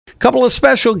Couple of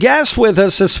special guests with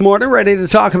us this morning, ready to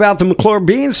talk about the McClure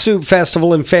Bean Soup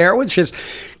Festival and Fair, which is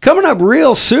coming up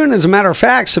real soon. As a matter of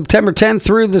fact, September 10th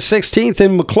through the 16th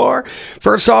in McClure.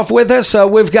 First off with us,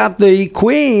 we've got the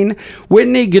Queen,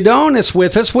 Whitney Gudonis,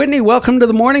 with us. Whitney, welcome to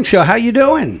the morning show. How you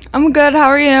doing? I'm good. How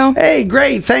are you? Hey,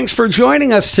 great. Thanks for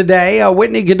joining us today.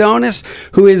 Whitney Gudonis,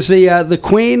 who is the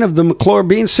Queen of the McClure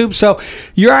Bean Soup. So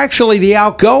you're actually the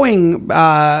outgoing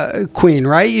Queen,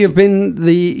 right?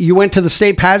 You went to the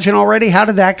state pageant already. How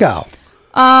did that go?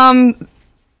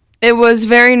 It was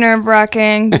very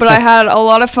nerve-wracking, but I had a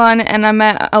lot of fun, and I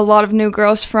met a lot of new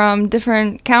girls from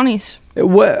different counties.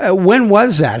 When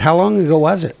was that? How long ago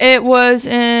was it? It was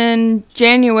in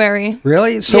January.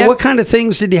 Really? So Yep. What kind of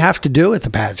things did you have to do at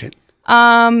the pageant?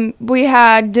 We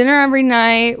had dinner every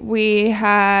night. We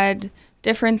had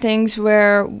different things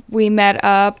where we met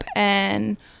up,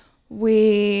 and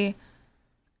we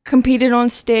competed on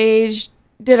stage,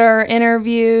 did our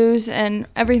interviews, and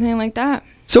everything like that.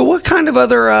 So what kind of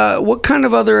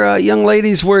other young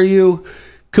ladies were you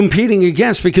competing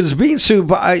against? Because bean soup,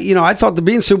 I thought the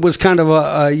bean soup was kind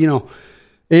of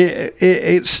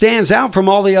it stands out from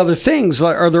all the other things.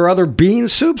 Are there other bean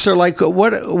soups, or like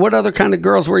what other kind of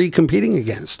girls were you competing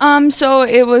against? So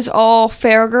it was all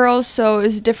fair girls, so it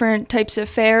was different types of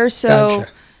fairs. So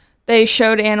Gotcha. They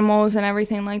showed animals and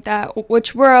everything like that,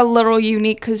 which were a little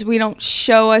unique because we don't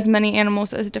show as many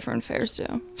animals as different fairs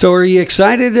do. So are you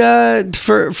excited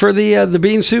for the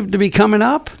bean soup to be coming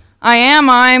up? I am.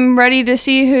 I'm ready to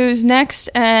see who's next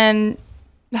and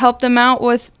help them out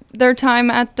with their time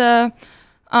at the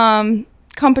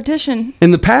competition.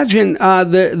 And the pageant,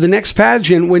 the next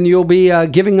pageant, when you'll be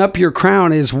giving up your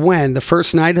crown, is when? The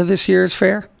first night of this year's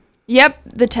fair? Yep,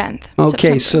 the 10th.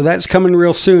 Okay, September. so that's coming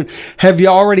real soon. Have you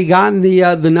already gotten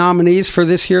the nominees for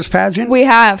this year's pageant? We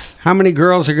have. How many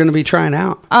girls are going to be trying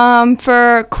out?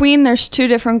 For Queen, there's 2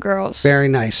 different girls. Very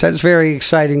nice. That's very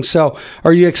exciting. So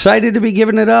are you excited to be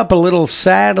giving it up? A little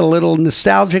sad, a little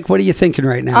nostalgic? What are you thinking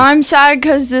right now? I'm sad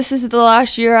because this is the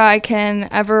last year I can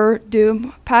ever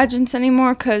do pageants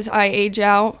anymore because I age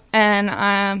out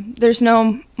and there's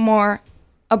no more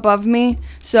above me,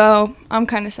 so I'm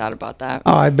kind of sad about that.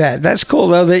 Oh, I bet. That's cool,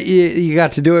 though, that you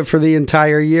got to do it for the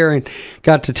entire year and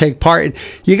got to take part. And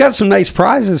you got some nice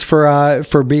prizes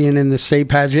for being in the state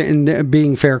pageant and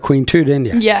being Fair Queen, too, didn't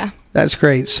you? Yeah. That's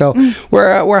great. So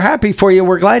we're happy for you.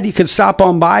 We're glad you could stop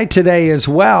on by today as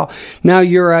well. Now,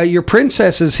 your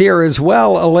princess is here as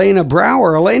well, Elena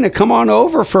Brower. Elena, come on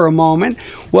over for a moment.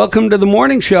 Welcome to the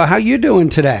morning show. How you doing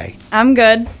today? I'm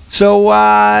good. So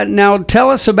now tell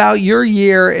us about your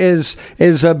year as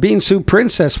a Bean Soup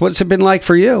Princess. What's it been like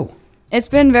for you? It's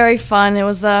been very fun. It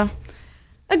was a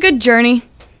good journey.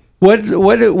 What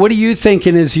are you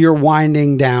thinking as you're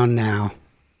winding down now?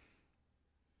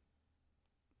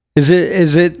 Is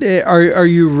it are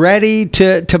you ready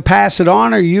to pass it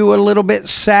on? Are you a little bit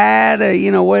sad?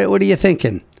 What are you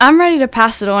thinking? I'm ready to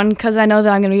pass it on because I know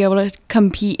that I'm going to be able to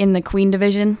compete in the Queen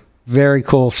division. Very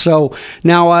cool. So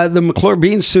now the McClure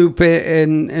Bean Soup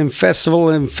and Festival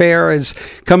and Fair is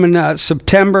coming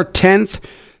September 10th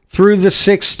through the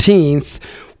 16th.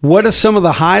 What are some of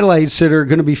the highlights that are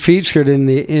going to be featured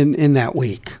in that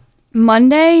week?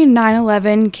 Monday,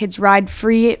 9/11, kids ride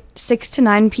free at 6 to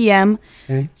 9 p.m.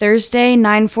 Okay. Thursday,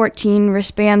 9/14,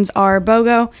 wristbands are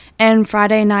BOGO. And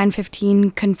Friday,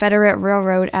 9/15, Confederate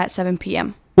Railroad at 7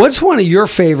 p.m. What's one of your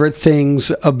favorite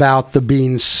things about the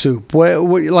bean soup? What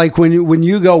like when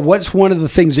you go, what's one of the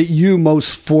things that you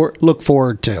most look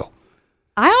forward to?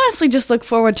 I honestly just look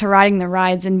forward to riding the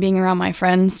rides and being around my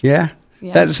friends. Yeah.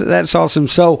 That's awesome.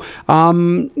 So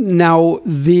now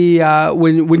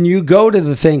when you go to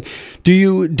the thing, do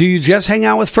you just hang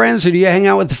out with friends, or do you hang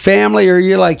out with the family, or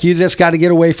you just got to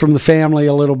get away from the family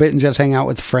a little bit and just hang out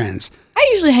with the friends? I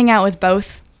usually hang out with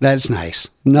both. That's nice.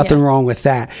 Nothing wrong with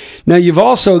that. Now, you've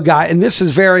also got, and this is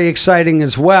very exciting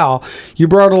as well, you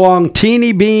brought along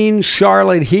Teeny Bean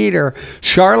Charlotte Heater.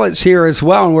 Charlotte's here as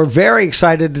well, and we're very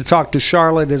excited to talk to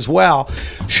Charlotte as well.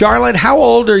 Charlotte, how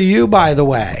old are you, by the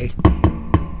way?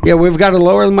 Yeah, we've got to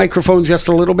lower the microphone just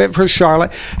a little bit for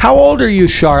Charlotte. How old are you,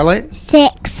 Charlotte?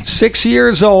 6. 6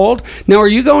 years old. Now, are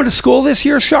you going to school this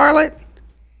year, Charlotte?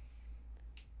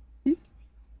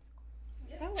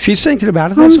 She's thinking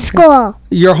about it. Homeschool. Okay.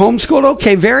 You're homeschooled?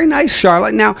 Okay, very nice,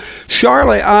 Charlotte. Now,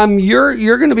 Charlotte,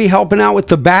 you're going to be helping out with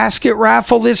the basket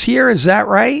raffle this year. Is that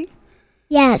right?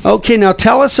 Yes. Okay, now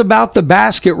tell us about the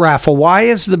basket raffle. Why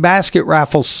is the basket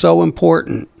raffle so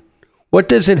important? What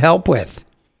does it help with?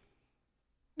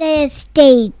 The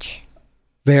stage.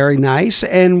 Very nice.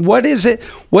 And what is it?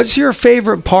 What's your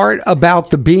favorite part about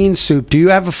the bean soup? Do you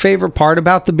have a favorite part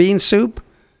about the bean soup?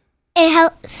 It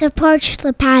helps support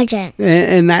the pageant.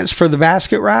 And that's for the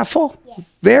basket raffle? Yes.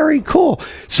 Very cool.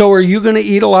 So are you going to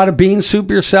eat a lot of bean soup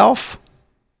yourself?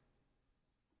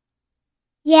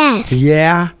 Yes.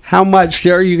 Yeah? How much?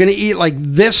 Are you going to eat like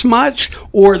this much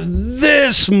or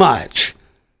this much?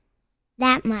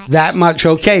 That much. That much.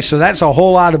 Okay, so that's a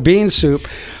whole lot of bean soup.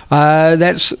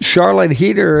 That's Charlotte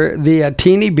Heater, the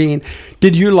teeny bean.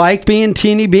 Did you like being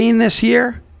teeny bean this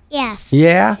year? Yes.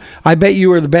 Yeah? I bet you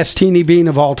were the best teeny bean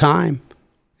of all time.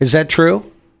 Is that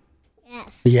true?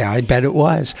 Yes. Yeah, I bet it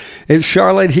was. It's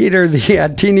Charlotte Heater,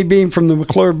 the teeny bean from the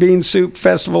McClure Bean Soup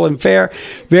Festival and Fair.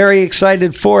 Very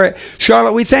excited for it.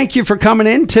 Charlotte, we thank you for coming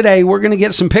in today. We're going to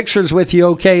get some pictures with you,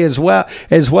 okay, as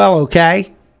well,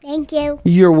 okay? Thank you.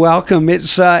 You're welcome.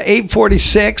 It's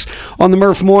 8:46 on the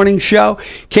Murph Morning Show.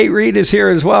 Kate Reed is here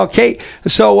as well. Kate,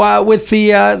 so with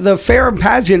the fair and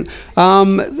pageant,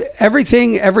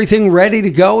 everything ready to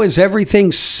go? Is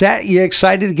everything set? You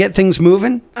excited to get things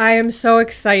moving? I am so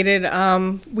excited.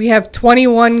 We have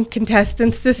 21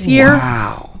 contestants this year.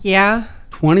 Wow. Yeah.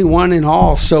 21 in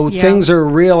all. So Yeah.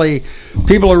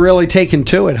 people are really taking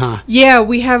to it, huh? Yeah,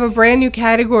 we have a brand new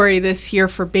category this year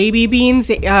for baby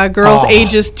beans, girls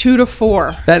ages 2 to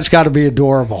 4. That's got to be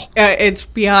adorable. It's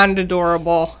beyond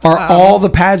adorable. Are all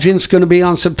the pageants going to be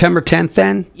on September 10th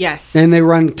then? Yes. And they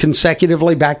run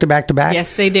consecutively back to back to back?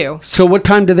 Yes, they do. So what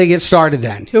time do they get started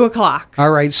then? 2 o'clock.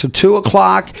 All right, so 2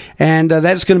 o'clock, and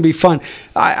that's going to be fun.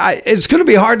 It's going to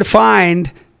be hard to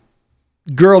find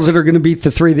girls that are going to beat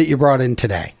the 3 that you brought in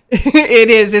today. It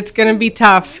is. It's going to be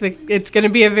tough. It's going to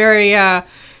be a very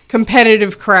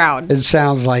competitive crowd. It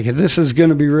sounds like it. This is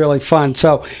going to be really fun.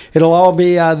 So it'll all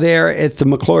be there at the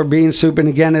McClure Bean Soup. And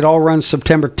again, it all runs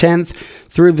September 10th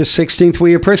through the 16th.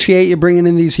 We appreciate you bringing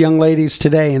in these young ladies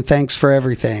today, and thanks for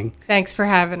everything. Thanks for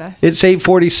having us. It's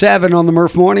 8:47 on the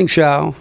Murph Morning Show.